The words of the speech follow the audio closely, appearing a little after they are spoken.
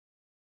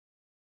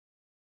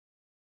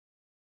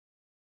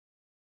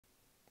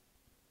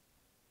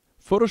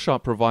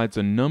Photoshop provides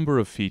a number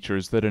of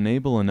features that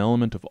enable an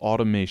element of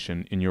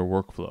automation in your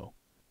workflow.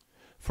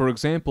 For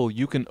example,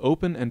 you can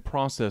open and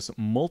process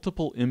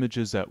multiple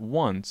images at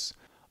once,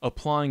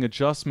 applying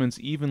adjustments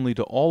evenly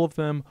to all of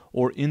them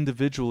or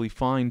individually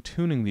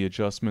fine-tuning the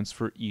adjustments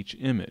for each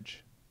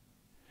image.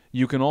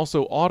 You can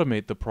also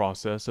automate the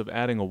process of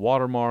adding a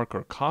watermark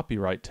or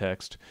copyright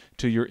text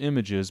to your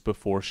images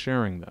before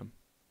sharing them.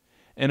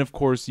 And of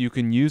course, you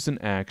can use an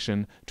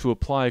action to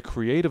apply a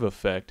creative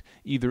effect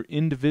either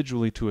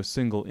individually to a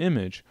single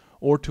image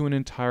or to an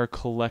entire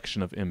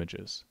collection of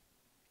images.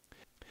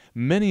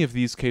 Many of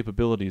these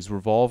capabilities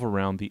revolve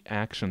around the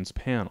Actions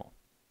panel.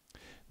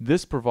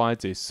 This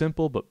provides a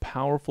simple but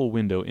powerful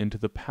window into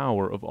the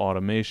power of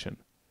automation.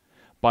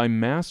 By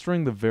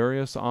mastering the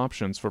various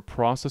options for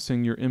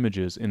processing your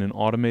images in an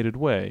automated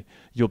way,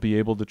 you'll be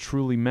able to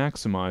truly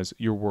maximize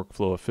your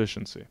workflow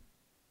efficiency.